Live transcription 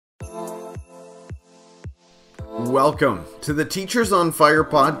Welcome to the Teachers on Fire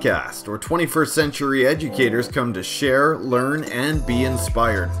podcast, where 21st century educators come to share, learn, and be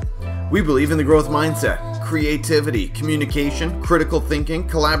inspired. We believe in the growth mindset, creativity, communication, critical thinking,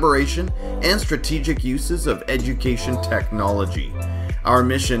 collaboration, and strategic uses of education technology. Our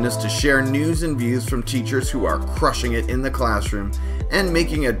mission is to share news and views from teachers who are crushing it in the classroom and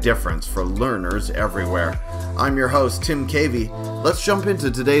making a difference for learners everywhere. I'm your host, Tim Cavey. Let's jump into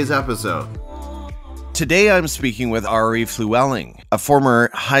today's episode. Today I'm speaking with Ari Flewelling, a former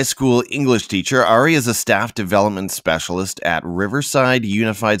high school English teacher. Ari is a staff development specialist at Riverside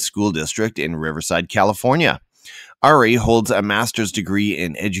Unified School District in Riverside, California. Ari holds a master's degree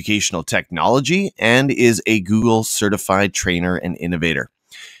in educational technology and is a Google certified trainer and innovator.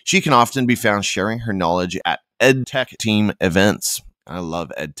 She can often be found sharing her knowledge at EdTechTeam events. I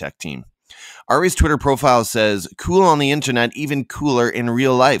love EdTechTeam. Ari's Twitter profile says, "Cool on the internet, even cooler in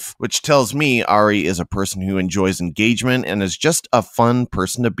real life," which tells me Ari is a person who enjoys engagement and is just a fun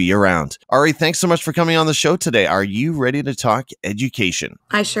person to be around. Ari, thanks so much for coming on the show today. Are you ready to talk education?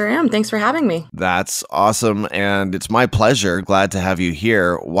 I sure am. Thanks for having me. That's awesome, and it's my pleasure. Glad to have you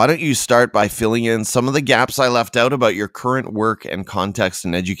here. Why don't you start by filling in some of the gaps I left out about your current work and context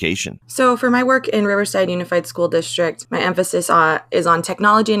in education? So for my work in Riverside Unified School District, my emphasis is on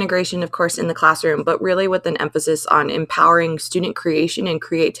technology integration, of course, in the classroom, but really with an emphasis on empowering student creation and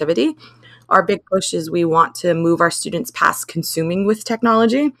creativity. Our big push is we want to move our students past consuming with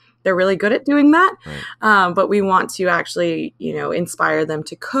technology. They're really good at doing that, right. But we want to actually, inspire them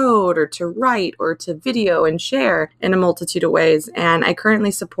to code or to write or to video and share in a multitude of ways. And I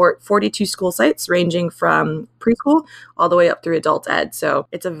currently support 42 school sites ranging from preschool all the way up through adult ed. So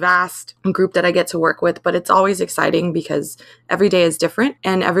it's a vast group that I get to work with, but it's always exciting because every day is different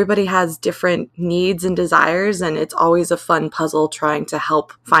and everybody has different needs and desires. And it's always a fun puzzle trying to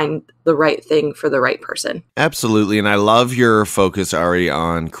help find the right thing for the right person. Absolutely. And I love your focus, Ari,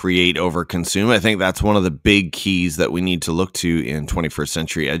 on create over consume. I think that's one of the big keys that we need to look to in 21st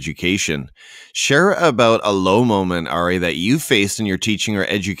century education. Share about a low moment, Ari, that you faced in your teaching or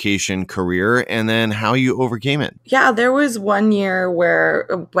education career and then how you overcame it. Yeah, there was one year where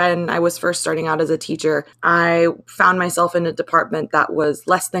when I was first starting out as a teacher, I found myself in a department that was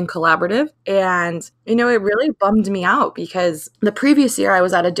less than collaborative. And, it really bummed me out because the previous year I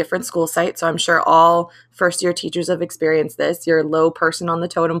was at a different school site. So I'm sure all first year teachers have experienced this. You're a low person on the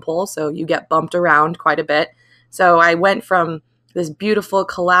totem pole, so you get bumped around quite a bit. So I went from this beautiful,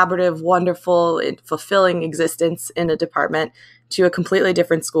 collaborative, wonderful, and fulfilling existence in a department to a completely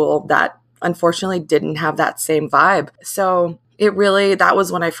different school that unfortunately didn't have that same vibe. So that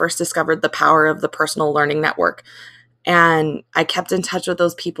was when I first discovered the power of the personal learning network. And I kept in touch with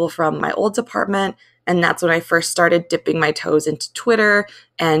those people from my old department. And that's when I first started dipping my toes into Twitter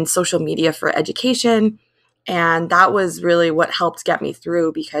and social media for education. And that was really what helped get me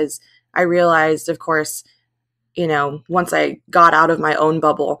through because I realized, of course, once I got out of my own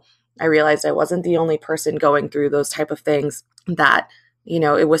bubble, I realized I wasn't the only person going through those type of things, that,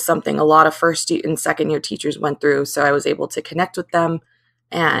 it was something a lot of first and second year teachers went through. So I was able to connect with them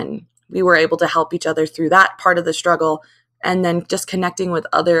and we were able to help each other through that part of the struggle. And then just connecting with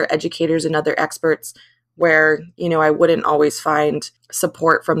other educators and other experts where, I wouldn't always find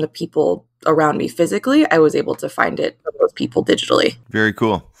support from the people around me physically. I was able to find it from those people digitally. Very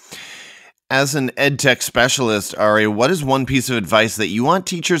cool. As an EdTech specialist, Ari, what is one piece of advice that you want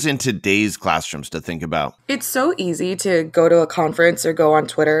teachers in today's classrooms to think about? It's so easy to go to a conference or go on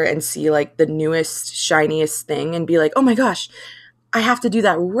Twitter and see like the newest, shiniest thing and be like, oh my gosh, I have to do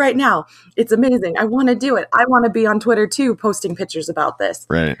that right now. It's amazing. I want to do it. I want to be on Twitter too, posting pictures about this.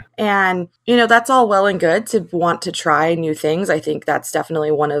 Right. And, that's all well and good to want to try new things. I think that's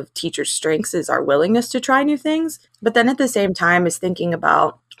definitely one of teachers' strengths is our willingness to try new things. But then at the same time is thinking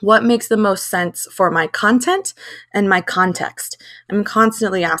about what makes the most sense for my content and my context. I'm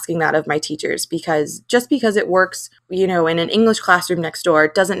constantly asking that of my teachers because just because it works, in an English classroom next door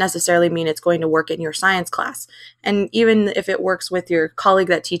doesn't necessarily mean it's going to work in your science class. And even if it works with your colleague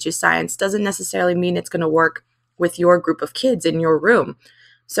that teaches science, doesn't necessarily mean it's going to work with your group of kids in your room.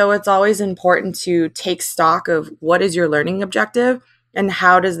 So it's always important to take stock of what is your learning objective and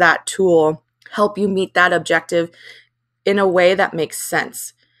how does that tool help you meet that objective in a way that makes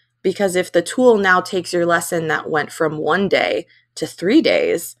sense. Because if the tool now takes your lesson that went from 1 day to 3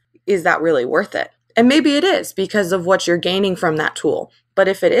 days, is that really worth it? And maybe it is because of what you're gaining from that tool. But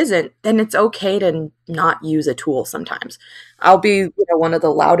if it isn't, then it's okay to not use a tool sometimes. I'll be one of the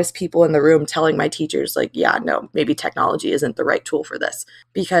loudest people in the room telling my teachers like, yeah, no, maybe technology isn't the right tool for this.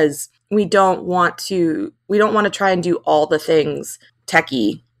 Because we don't want to try and do all the things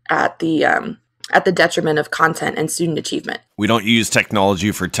techie at the at the detriment of content and student achievement. We don't use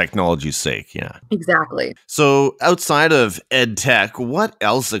technology for technology's sake. Yeah. Exactly. So outside of EdTech, what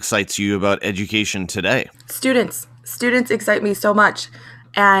else excites you about education today? Students. Students excite me so much.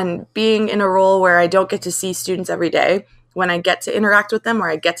 And being in a role where I don't get to see students every day, when I get to interact with them or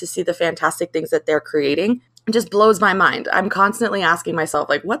I get to see the fantastic things that they're creating, it just blows my mind. I'm constantly asking myself,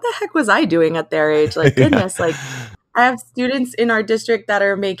 like, what the heck was I doing at their age? Like, goodness, like, I have students in our district that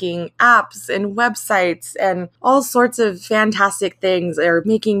are making apps and websites and all sorts of fantastic things. They're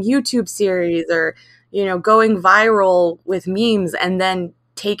making YouTube series or, going viral with memes and then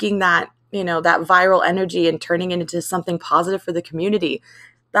taking that, that viral energy and turning it into something positive for the community.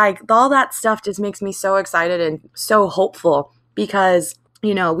 Like, all that stuff just makes me so excited and so hopeful because,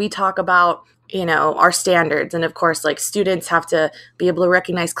 we talk about, our standards. And of course, like, students have to be able to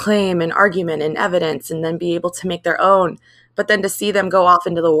recognize claim and argument and evidence and then be able to make their own. But then to see them go off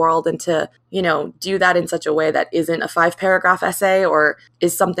into the world and to, do that in such a way that isn't a 5-paragraph essay or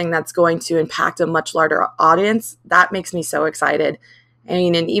is something that's going to impact a much larger audience, that makes me so excited. I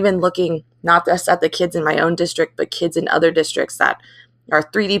mean, and even looking not just at the kids in my own district, but kids in other districts that are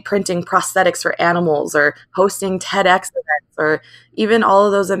 3D printing prosthetics for animals or hosting TEDx events, or even all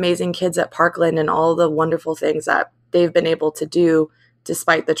of those amazing kids at Parkland and all the wonderful things that they've been able to do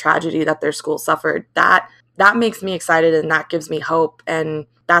despite the tragedy that their school suffered. That makes me excited and that gives me hope. And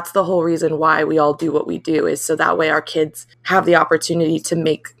that's the whole reason why we all do what we do, is so that way our kids have the opportunity to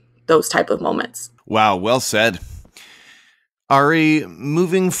make those type of moments. Wow, well said. Ari,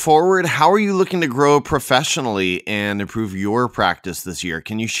 moving forward, how are you looking to grow professionally and improve your practice this year?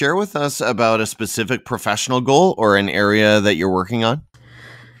 Can you share with us about a specific professional goal or an area that you're working on?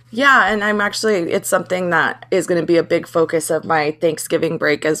 Yeah, and it's something that is going to be a big focus of my Thanksgiving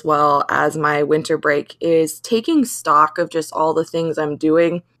break as well as my winter break, is taking stock of just all the things I'm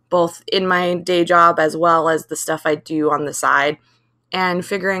doing, both in my day job as well as the stuff I do on the side, and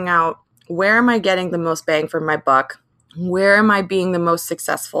figuring out, where am I getting the most bang for my buck? Where am I being the most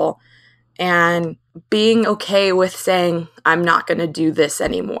successful? And being okay with saying, I'm not going to do this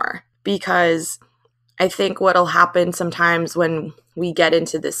anymore. Because I think what'll happen sometimes when we get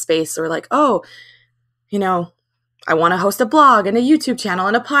into this space, we're like, oh, I want to host a blog and a YouTube channel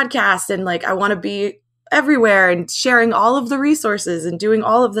and a podcast. And like, I want to be everywhere and sharing all of the resources and doing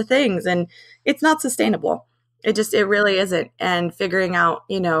all of the things. And it's not sustainable. It really isn't. And figuring out,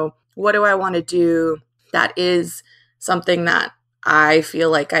 what do I want to do that is something that I feel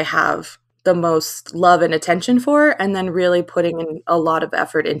like I have the most love and attention for, and then really putting in a lot of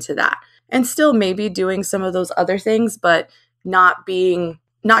effort into that. And still maybe doing some of those other things, but not getting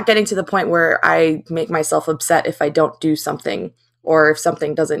to the point where I make myself upset if I don't do something or if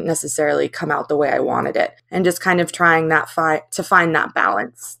something doesn't necessarily come out the way I wanted it. And just kind of trying to find that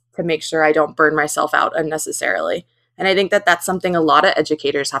balance to make sure I don't burn myself out unnecessarily. And I think that that's something a lot of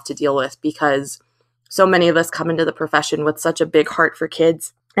educators have to deal with, because so many of us come into the profession with such a big heart for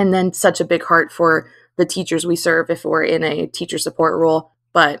kids and then such a big heart for the teachers we serve if we're in a teacher support role.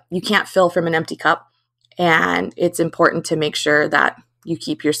 But you can't fill from an empty cup. And it's important to make sure that you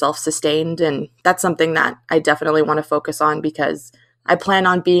keep yourself sustained. And that's something that I definitely want to focus on, because I plan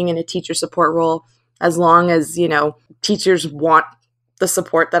on being in a teacher support role as long as, teachers want the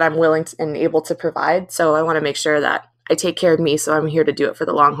support that I'm willing and able to provide. So I want to make sure that I take care of me. So I'm here to do it for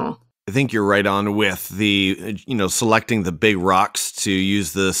the long haul. I think you're right on with the, selecting the big rocks, to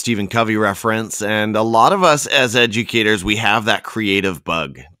use the Stephen Covey reference. And a lot of us as educators, we have that creative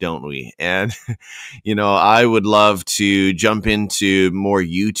bug, don't we? And, I would love to jump into more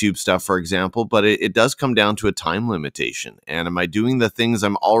YouTube stuff, for example, but it does come down to a time limitation. And am I doing the things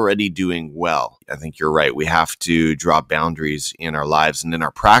I'm already doing well? I think you're right. We have to draw boundaries in our lives and in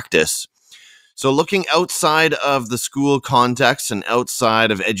our practice. So looking outside of the school context and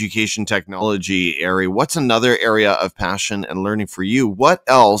outside of education technology, Ari, what's another area of passion and learning for you? What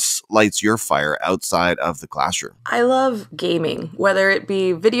else lights your fire outside of the classroom? I love gaming, whether it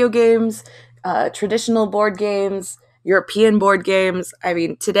be video games, traditional board games, European board games. I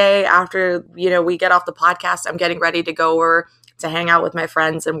mean, today after, we get off the podcast, I'm getting ready to go over to hang out with my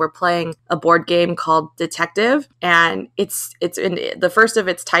friends, and we're playing a board game called Detective. And it's in the first of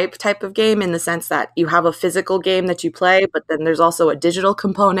its type of game, in the sense that you have a physical game that you play, but then there's also a digital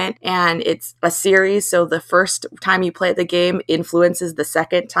component, and it's a series. So the first time you play the game influences the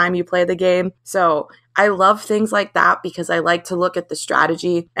second time you play the game. So I love things like that, because I like to look at the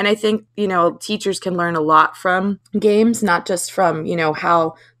strategy. And I think, teachers can learn a lot from games, not just from,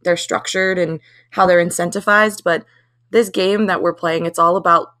 how they're structured and how they're incentivized, but this game that we're playing, it's all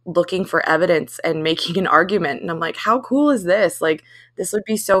about looking for evidence and making an argument. And I'm like, how cool is this? Like, this would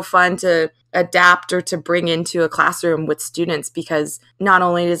be so fun to adapt or to bring into a classroom with students, because not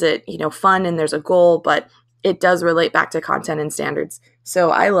only is it, fun and there's a goal, but it does relate back to content and standards.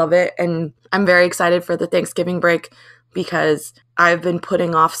 So I love it. And I'm very excited for the Thanksgiving break, because I've been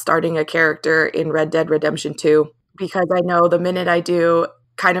putting off starting a character in Red Dead Redemption 2, because I know the minute I do,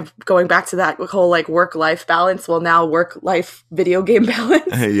 kind of going back to that whole like work-life balance, well, now work-life video game balance.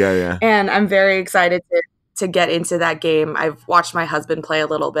 Yeah. And I'm very excited to get into that game. I've watched my husband play a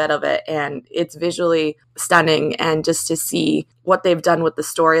little bit of it, and it's visually stunning. And just to see what they've done with the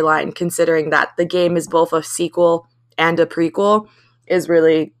storyline, considering that the game is both a sequel and a prequel, is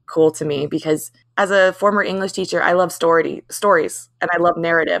really cool to me, because as a former English teacher, I love stories and I love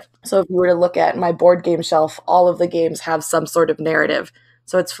narrative. So if you were to look at my board game shelf, all of the games have some sort of narrative.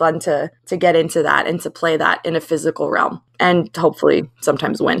 So it's fun to get into that and to play that in a physical realm, and hopefully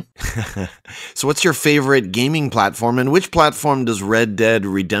sometimes win. So what's your favorite gaming platform, and which platform does Red Dead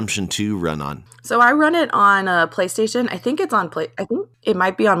Redemption 2 run on? So I run it on a PlayStation. I think I think it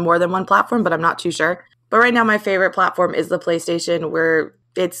might be on more than one platform, but I'm not too sure. But right now my favorite platform is the PlayStation, where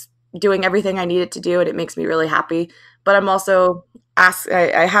it's doing everything I need it to do and it makes me really happy. But I'm also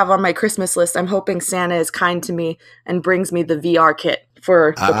I have on my Christmas list, I'm hoping Santa is kind to me and brings me the VR kit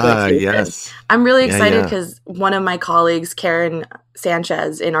for the PlayStation. Yes. I'm really excited because one of my colleagues, Karen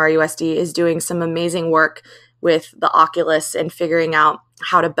Sanchez in RUSD, is doing some amazing work with the Oculus and figuring out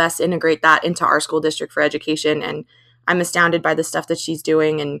how to best integrate that into our school district for education. And I'm astounded by the stuff that she's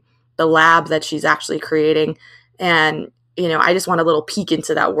doing and the lab that she's actually creating. And, I just want a little peek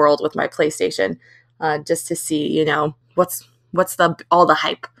into that world with my PlayStation, just to see, what's all the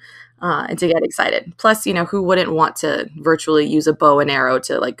hype. And to get excited. Plus, who wouldn't want to virtually use a bow and arrow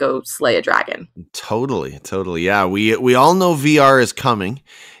to like go slay a dragon? Totally. Yeah, we all know VR is coming,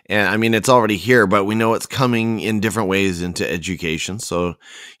 and I mean it's already here, but we know it's coming in different ways into education. So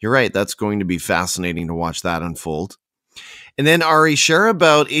you're right, that's going to be fascinating to watch that unfold. And then Ari, share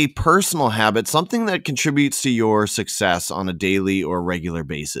about a personal habit, something that contributes to your success on a daily or regular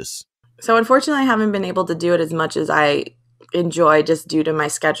basis. So unfortunately, I haven't been able to do it as much as I enjoy just due to my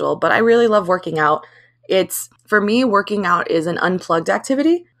schedule, but I really love working out. For me, working out is an unplugged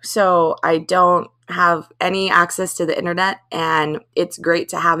activity. So I don't have any access to the internet, and it's great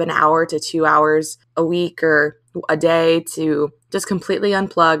to have an hour to 2 hours a week or a day to just completely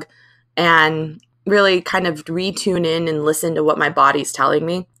unplug and really kind of retune in and listen to what my body's telling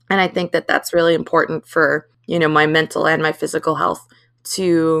me. And I think that that's really important for, my mental and my physical health,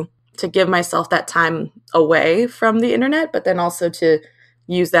 to give myself that time away from the internet, but then also to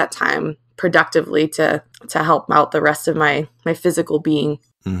use that time productively to help out the rest of my physical being.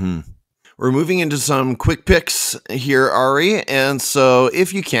 Mm-hmm. We're moving into some quick picks here, Ari. And so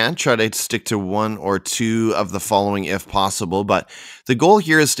if you can, try to stick to one or two of the following if possible. But the goal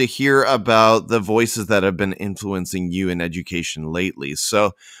here is to hear about the voices that have been influencing you in education lately.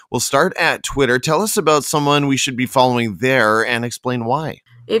 So we'll start at Twitter. Tell us about someone we should be following there and explain why.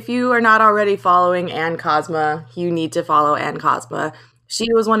 If you are not already following Ann Cosma, you need to follow Ann Cosma.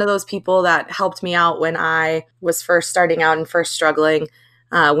 She was one of those people that helped me out when I was first starting out and first struggling,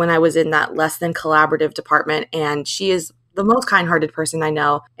 when I was in that less than collaborative department. And she is the most kind-hearted person I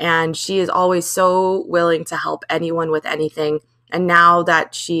know. And she is always so willing to help anyone with anything. And now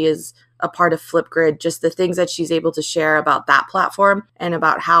that she is a part of Flipgrid, just the things that she's able to share about that platform and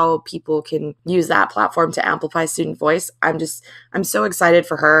about how people can use that platform to amplify student voice. I'm so excited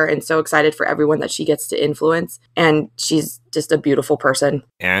for her and so excited for everyone that she gets to influence. And she's just a beautiful person.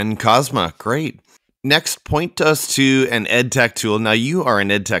 And Cosma, great. Next, point us to an EdTech tool. Now, you are an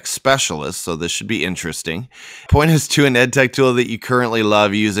EdTech specialist, so this should be interesting. Point us to an EdTech tool that you currently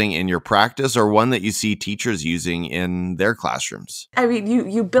love using in your practice, or one that you see teachers using in their classrooms. I mean,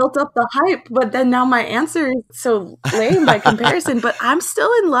 you built up the hype, but then now my answer is so lame by comparison, but I'm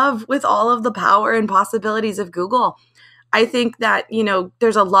still in love with all of the power and possibilities of Google. I think that,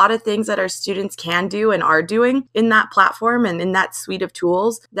 there's a lot of things that our students can do and are doing in that platform and in that suite of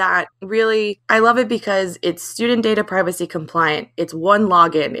tools that really, I love it because it's student data privacy compliant. It's one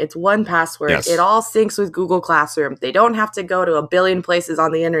login. It's one password. Yes. It all syncs with Google Classroom. They don't have to go to a billion places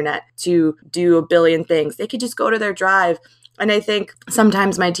on the internet to do a billion things. They could just go to their drive. And I think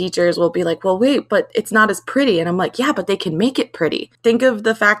sometimes my teachers will be like, well, wait, but it's not as pretty. And I'm like, yeah, but they can make it pretty. Think of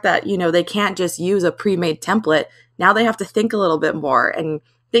the fact that, they can't just use a pre-made template. Now they have to think a little bit more. And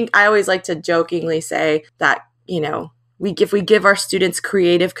I always like to jokingly say that, if we give our students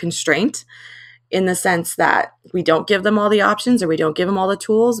creative constraint, in the sense that we don't give them all the options or we don't give them all the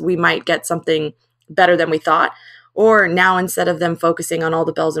tools, we might get something better than we thought. Or now, instead of them focusing on all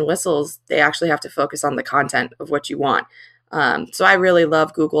the bells and whistles, they actually have to focus on the content of what you want. So I really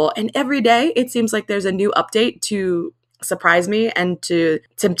love Google. And every day it seems like there's a new update to surprise me and to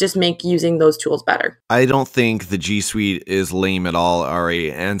just make using those tools better. I don't think the G Suite is lame at all,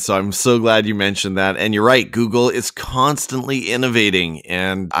 Ari. And so I'm so glad you mentioned that. And you're right, Google is constantly innovating.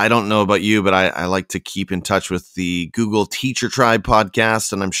 And I don't know about you, but I like to keep in touch with the Google Teacher Tribe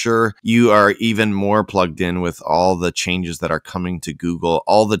podcast. And I'm sure you are even more plugged in with all the changes that are coming to Google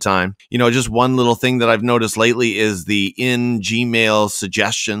all the time. You know, just one little thing that I've noticed lately is the in Gmail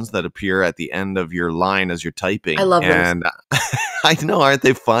suggestions that appear at the end of your line as you're typing. I love those. And I know, aren't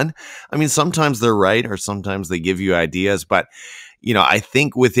they fun? I mean, sometimes they're right, or sometimes they give you ideas, but you know, I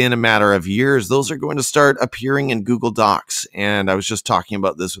think within a matter of years, those are going to start appearing in Google Docs. And I was just talking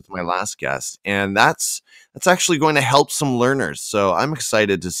about this with my last guest, and that's actually going to help some learners. So I'm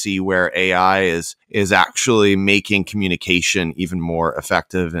excited to see where AI is actually making communication even more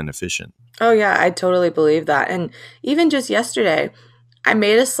effective and efficient. Oh yeah, I totally believe that. And even just yesterday, I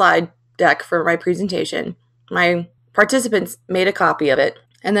made a slide deck for my presentation. My participants made a copy of it.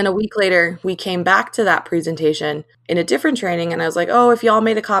 And then a week later, we came back to that presentation in a different training. And I was like, oh, if y'all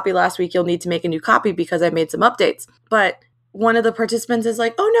made a copy last week, you'll need to make a new copy because I made some updates. But one of the participants is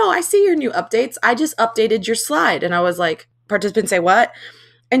like, oh, no, I see your new updates. I just updated your slide. And I was like, participants say what?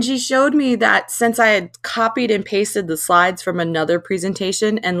 And she showed me that since I had copied and pasted the slides from another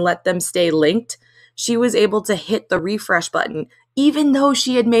presentation and let them stay linked, she was able to hit the refresh button, even though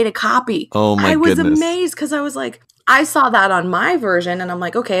she had made a copy. Oh my goodness. I was amazed because I was like, I saw that on my version and I'm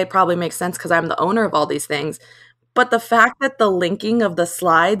like, okay, it probably makes sense because I'm the owner of all these things. But the fact that the linking of the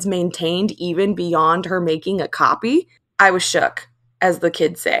slides maintained even beyond her making a copy, I was shook, as the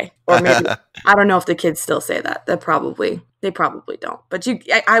kids say. Or maybe, I don't know if the kids still say that. They probably don't. But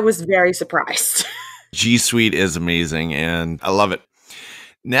I was very surprised. G Suite is amazing and I love it.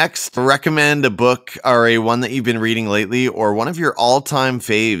 Next, recommend a book, Ari, one that you've been reading lately, or one of your all-time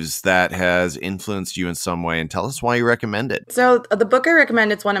faves that has influenced you in some way, and tell us why you recommend it. So the book I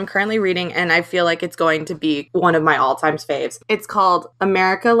recommend, it's one I'm currently reading, and I feel like it's going to be one of my all-time faves. It's called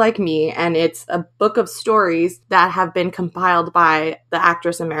America Like Me, and it's a book of stories that have been compiled by the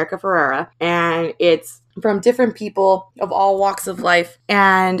actress America Ferrera, and it's from different people of all walks of life.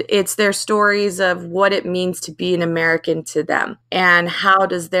 And it's their stories of what it means to be an American to them. And how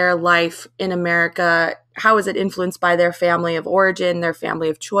does their life in America, how is it influenced by their family of origin, their family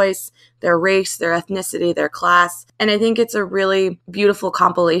of choice, their race, their ethnicity, their class. And I think it's a really beautiful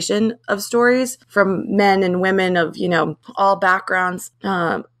compilation of stories from men and women of, you know, all backgrounds,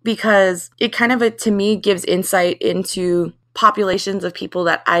 because it kind of, to me, gives insight into populations of people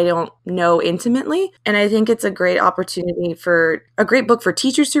that I don't know intimately. And I think it's a great opportunity for a great book for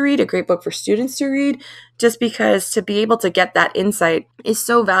teachers to read, a great book for students to read, just because to be able to get that insight is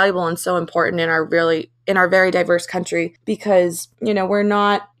so valuable and so important in our very diverse country, because, you know, we're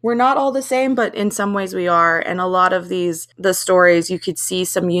not all the same, but in some ways we are. And a lot of the stories, you could see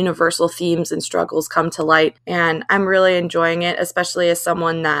some universal themes and struggles come to light. And I'm really enjoying it, especially as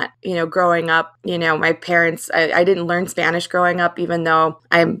someone that, you know, growing up, you know, my parents, I didn't learn Spanish growing up, even though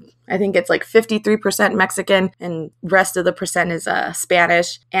I think it's like 53% Mexican and rest of the percent is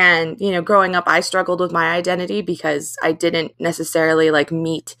Spanish. And, you know, growing up, I struggled with my identity because I didn't necessarily like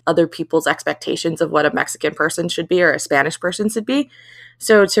meet other people's expectations of what a Mexican person should be or a Spanish person should be.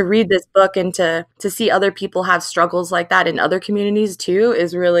 So to read this book and to see other people have struggles like that in other communities too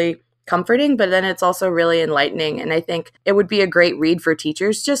is really comforting, but then it's also really enlightening. And I think it would be a great read for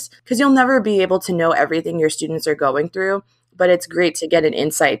teachers, just because you'll never be able to know everything your students are going through. But it's great to get an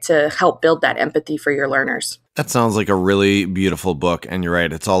insight to help build that empathy for your learners. That sounds like a really beautiful book. And you're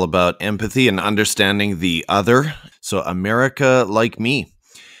right, it's all about empathy and understanding the other. So America Like Me.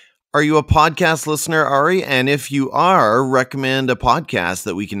 Are you a podcast listener, Ari? And if you are, recommend a podcast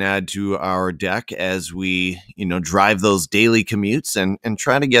that we can add to our deck as we, you know, drive those daily commutes and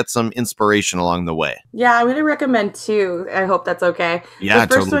try to get some inspiration along the way. Yeah, I'm going to recommend two. I hope that's okay. Yeah,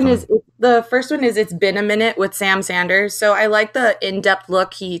 The first one is It's Been a Minute with Sam Sanders. So I like the in-depth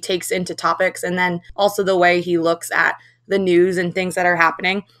look he takes into topics, and then also the way he looks at the news and things that are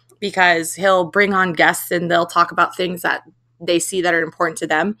happening, because he'll bring on guests and they'll talk about things that they see that are important to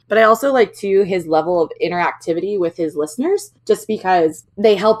them. But I also like, too, his level of interactivity with his listeners, just because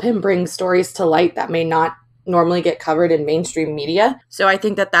they help him bring stories to light that may not normally get covered in mainstream media. So I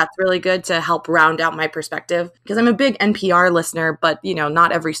think that that's really good to help round out my perspective, because I'm a big NPR listener, but, you know,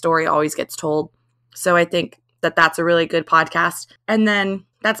 not every story always gets told. So I think that that's a really good podcast. And then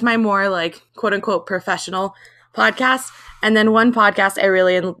that's my more like quote unquote professional podcasts. And then one podcast I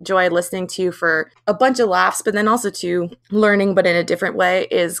really enjoy listening to for a bunch of laughs, but then also to learning, but in a different way,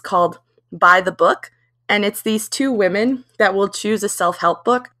 is called By the Book. And it's these two women that will choose a self-help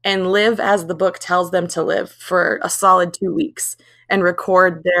book and live as the book tells them to live for a solid 2 weeks and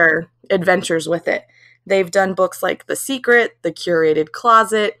record their adventures with it. They've done books like The Secret, The Curated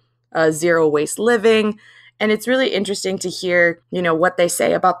Closet, Zero Waste Living. And it's really interesting to hear, what they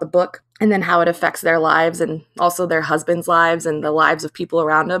say about the book and then how it affects their lives and also their husbands' lives and the lives of people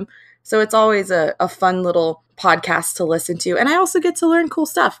around them. So it's always a fun little podcast to listen to. And I also get to learn cool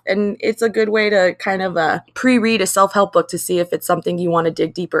stuff. And it's a good way to kind of pre-read a self-help book to see if it's something you want to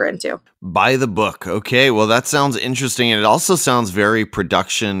dig deeper into. By the book. Okay, well, that sounds interesting. And it also sounds very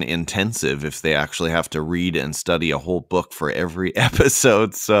production intensive if they actually have to read and study a whole book for every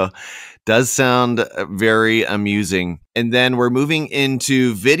episode. So does sound very amusing. And then we're moving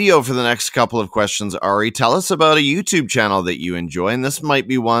into video for the next couple of questions. Ari, tell us about a YouTube channel that you enjoy. And this might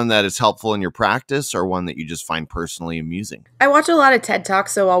be one that is helpful in your practice or one that you just find personally amusing. I watch a lot of TED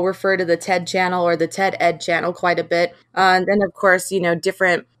Talks, so I'll refer to the TED channel or the TED Ed channel quite a bit. And then, of course,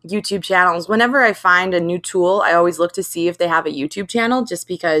 different YouTube channels. Whenever I find a new tool, I always look to see if they have a YouTube channel, just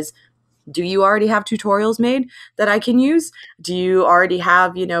because do you already have tutorials made that I can use? Do you already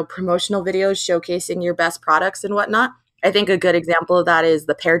have, promotional videos showcasing your best products and whatnot? I think a good example of that is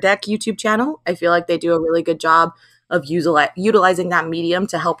the Pear Deck YouTube channel. I feel like they do a really good job of utilizing that medium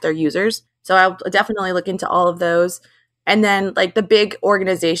to help their users. So I'll definitely look into all of those. And then like the big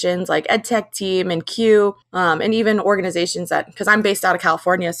organizations like EdTechTeam and Q, and even organizations because I'm based out of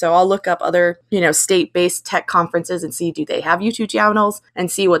California, so I'll look up other, state-based tech conferences and see, do they have YouTube channels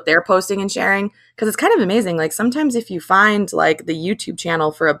and see what they're posting and sharing? Because it's kind of amazing. Like sometimes if you find like the YouTube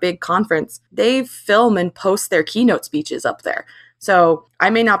channel for a big conference, they film and post their keynote speeches up there. So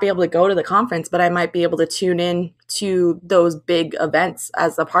I may not be able to go to the conference, but I might be able to tune in to those big events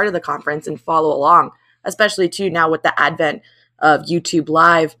as a part of the conference and follow along. Especially too now with the advent of YouTube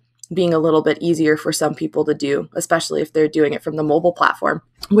Live being a little bit easier for some people to do, especially if they're doing it from the mobile platform,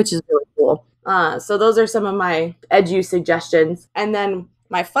 which is really cool. So those are some of my edu suggestions. And then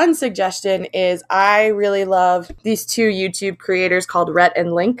my fun suggestion is I really love these two YouTube creators called Rhett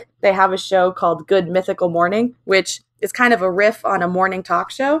and Link. They have a show called Good Mythical Morning, which is kind of a riff on a morning talk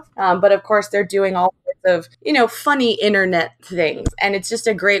show. But of course, they're doing all of, funny internet things. And it's just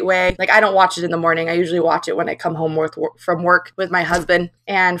a great way. Like, I don't watch it in the morning. I usually watch it when I come home from work with my husband.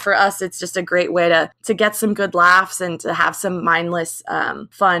 And for us, it's just a great way to get some good laughs and to have some mindless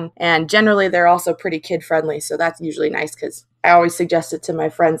fun. And generally, they're also pretty kid friendly. So that's usually nice because I always suggest it to my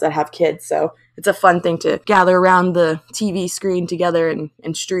friends that have kids. So it's a fun thing to gather around the TV screen together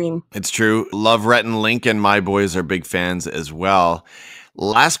and stream. It's true. Love Rhett and Link, and my boys are big fans as well.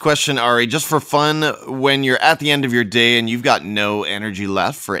 Last question, Ari, just for fun, when you're at the end of your day and you've got no energy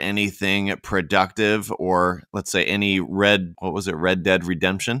left for anything productive or let's say any Red Dead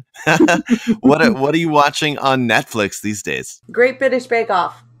Redemption? What are you watching on Netflix these days? Great British Bake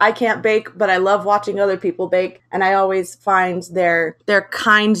Off. I can't bake, but I love watching other people bake. And I always find their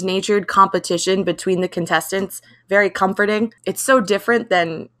kind-natured competition between the contestants very comforting. It's so different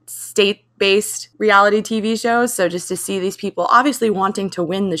than state-based reality TV shows. So just to see these people obviously wanting to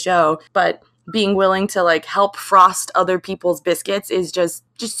win the show, but being willing to like help frost other people's biscuits is just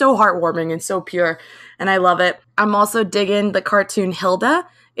so heartwarming and so pure. And I love it. I'm also digging the cartoon Hilda.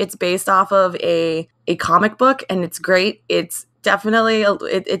 It's based off of a comic book and it's great. It's definitely,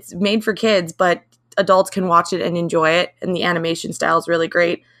 it's made for kids, but adults can watch it and enjoy it. And the animation style is really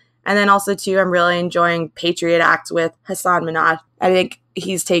great. And then also, too, I'm really enjoying Patriot Act with Hassan Minhaj. I think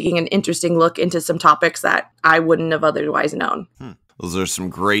he's taking an interesting look into some topics that I wouldn't have otherwise known. Those are some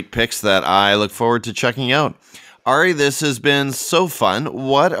great picks that I look forward to checking out. Ari, this has been so fun.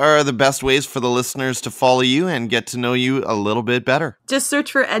 What are the best ways for the listeners to follow you and get to know you a little bit better? Just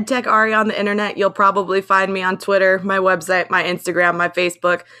search for EdTech Ari on the internet. You'll probably find me on Twitter, my website, my Instagram, my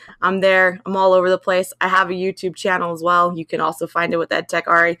Facebook. I'm there. I'm all over the place. I have a YouTube channel as well. You can also find it with EdTech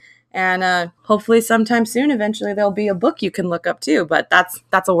Ari. And hopefully sometime soon, eventually, there'll be a book you can look up too. But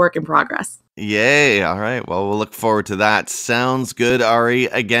that's a work in progress. Yay. All right. Well, we'll look forward to that. Sounds good, Ari.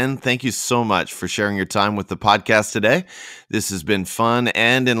 Again, thank you so much for sharing your time with the podcast today. This has been fun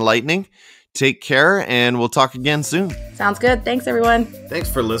and enlightening. Take care, and we'll talk again soon. Sounds good. Thanks, everyone. Thanks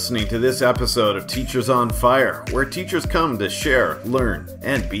for listening to this episode of Teachers on Fire, where teachers come to share, learn,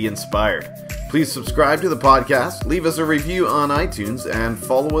 and be inspired. Please subscribe to the podcast, leave us a review on iTunes, and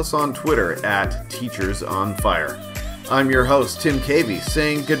follow us on Twitter at Teachers on Fire. I'm your host, Tim Cavey,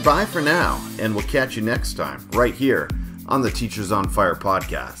 saying goodbye for now, and we'll catch you next time, right here on the Teachers on Fire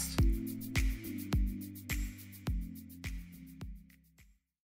podcast.